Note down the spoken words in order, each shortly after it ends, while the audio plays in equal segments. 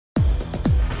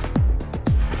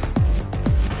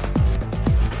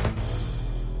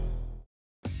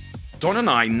Don and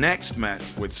I next met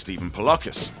with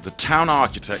Poulakos, the town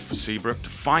architect for Seabrook, to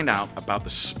find out about the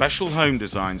special home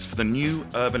designs for the new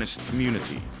urbanist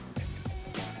community.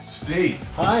 Steve.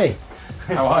 Hi.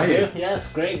 How are you?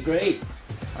 Yes, great, great.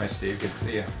 Hi Steve, good to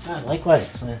see you.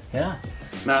 Likewise, yeah.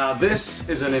 Now this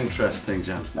is an interesting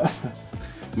gentleman.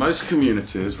 Most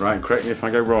communities, right, correct me if I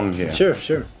go wrong here,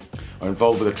 Sure. are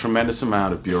involved with a tremendous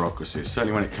amount of bureaucracy,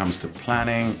 certainly when it comes to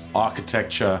planning,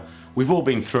 architecture. We've all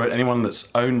been through it. Anyone that's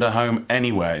owned a home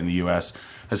anywhere in the US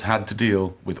has had to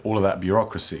deal with all of that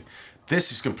bureaucracy.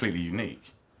 This is completely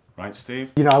unique, right,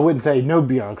 Steve? You know, I wouldn't say no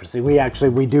bureaucracy.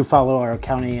 We do follow our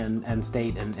county and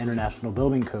state and international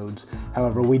building codes.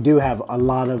 However, we do have a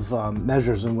lot of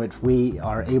measures in which we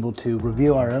are able to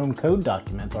review our own code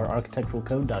documents, our architectural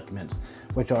code documents,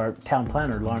 which our town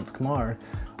planner, Lawrence Kumar,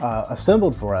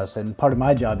 assembled for us. And part of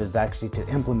my job is actually to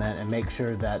implement and make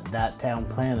sure that that town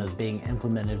plan is being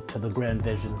implemented to the grand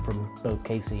vision from both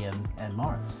Casey and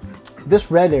Mars. This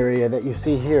red area that you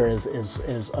see here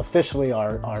is officially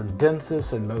our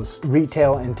densest and most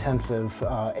retail intensive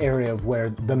area of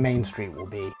where the main street will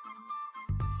be.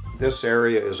 This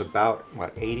area is about,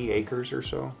 what, 80 acres or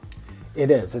so? It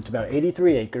is. It's about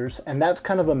 83 acres, and that's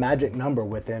kind of a magic number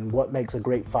within what makes a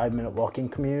great 5-minute walking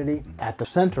community. At the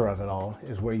center of it all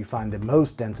is where you find the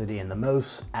most density and the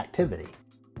most activity.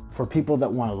 For people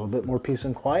that want a little bit more peace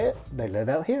and quiet, they live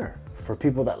out here. For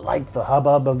people that like the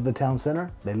hubbub of the town center,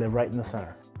 they live right in the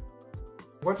center.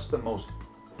 What's the most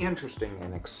interesting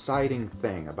and exciting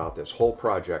thing about this whole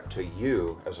project to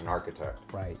you as an architect?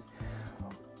 Right.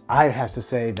 I have to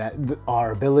say that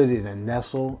our ability to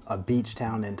nestle a beach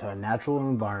town into a natural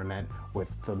environment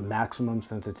with the maximum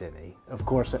sensitivity. Of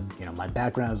course, you know, my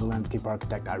background as a landscape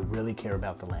architect, I really care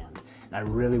about the land. And I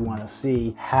really want to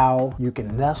see how you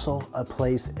can nestle a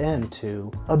place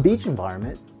into a beach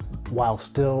environment while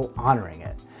still honoring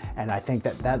it. And I think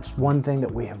that that's one thing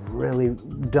that we have really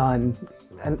done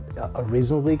a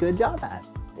reasonably good job at.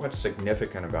 What's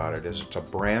significant about it is it's a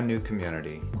brand new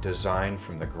community designed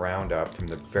from the ground up, from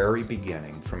the very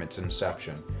beginning, from its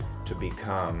inception, to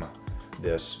become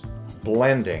this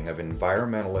blending of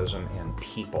environmentalism and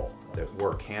people that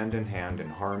work hand in hand in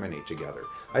harmony together.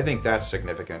 I think that's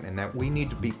significant, and that we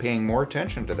need to be paying more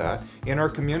attention to that in our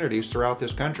communities throughout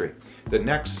this country. The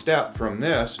next step from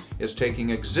this is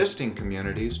taking existing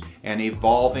communities and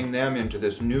evolving them into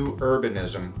this new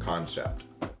urbanism concept.